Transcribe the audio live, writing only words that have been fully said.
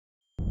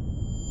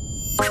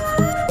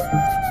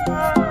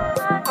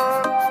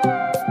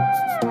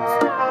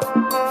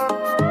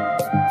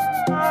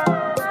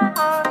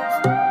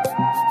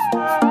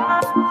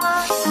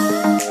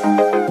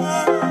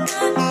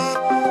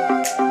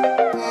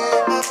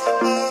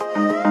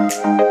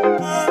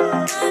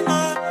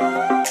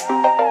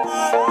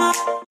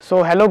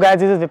So hello guys,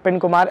 this is Vipin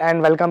Kumar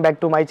and welcome back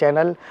to my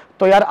channel.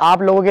 तो यार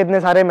आप लोगों के इतने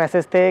सारे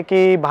मैसेज थे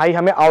कि भाई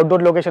हमें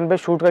आउटडोर लोकेशन पे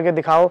शूट करके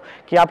दिखाओ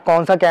कि आप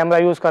कौन सा कैमरा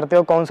यूज़ करते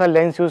हो, कौन सा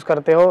लेंस यूज़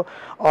करते हो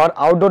और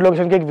आउटडोर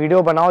लोकेशन की एक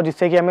वीडियो बनाओ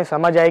जिससे कि हमें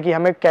समझ आए कि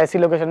हमें कैसी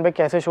लोकेशन पे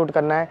कैसे शूट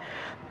करना है।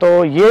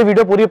 तो ये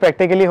वीडियो पूरी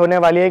प्रैक्टिकली होने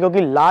वाली है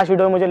क्योंकि लास्ट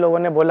वीडियो में मुझे लोगों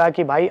ने बोला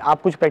कि भाई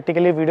आप कुछ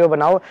प्रैक्टिकली वीडियो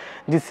बनाओ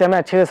जिससे हमें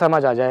अच्छे से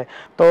समझ आ जाए।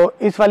 तो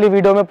इस वाली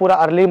वीडियो में पूरा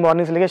अर्ली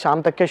मॉर्निंग से लेकर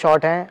शाम तक के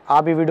शॉट हैं।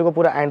 आप ये वीडियो को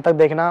पूरा एंड तक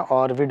देखना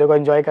और वीडियो को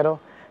एंजॉय करो।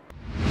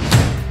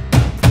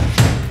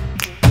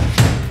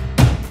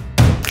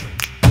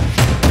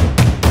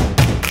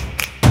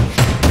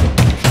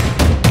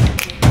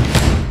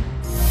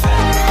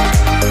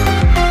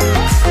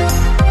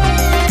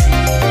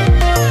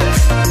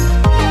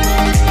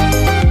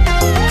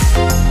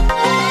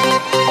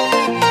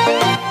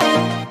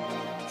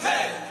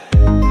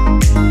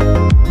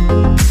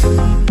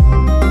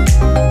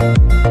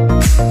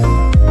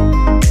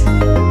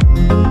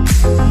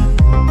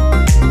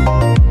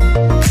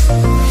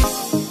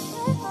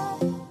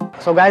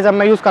 सो गाइज अब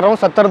मैं यूज़ कर रहा हूँ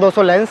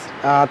 70-200 लेंस,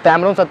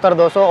 तैमरॉन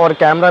 70-200 और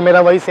कैमरा मेरा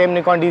वही सेम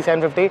निकॉन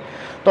D750।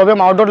 तो अभी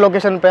हम आउटडोर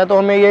लोकेशन पे है तो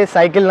हमें ये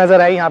साइकिल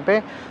नज़र आई यहाँ पे।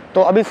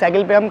 तो अभी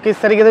साइकिल पे हम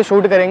किस तरीके से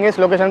शूट करेंगे, इस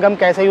लोकेशन का हम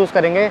कैसे यूज़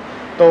करेंगे,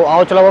 तो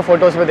आओ चलो वो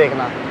फोटोज़ पे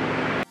देखना।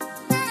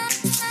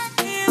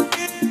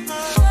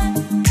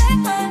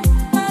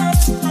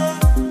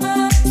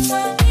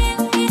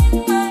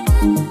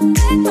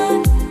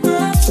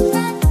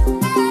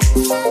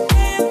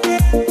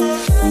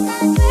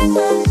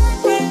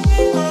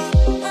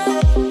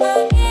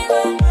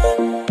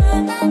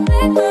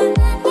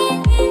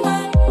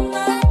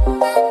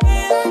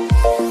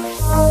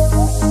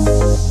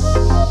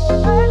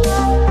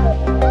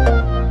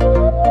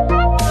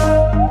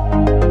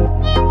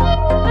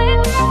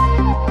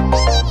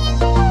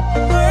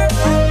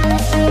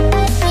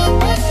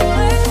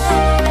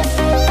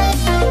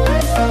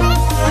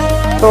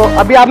 तो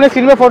अभी आपने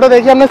स्क्रीन में फोटो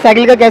देखी हमने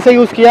साइकिल का कैसे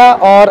यूज़ किया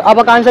और अब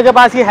आकांक्षा के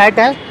पास ये हैट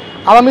है।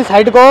 अब हम इस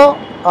हैट को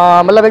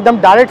मतलब एकदम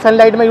डायरेक्ट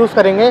सनलाइट में यूज़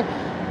करेंगे।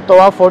 तो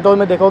आप फोटो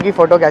में देखो कि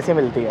फ़ोटो कैसी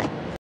मिलती है।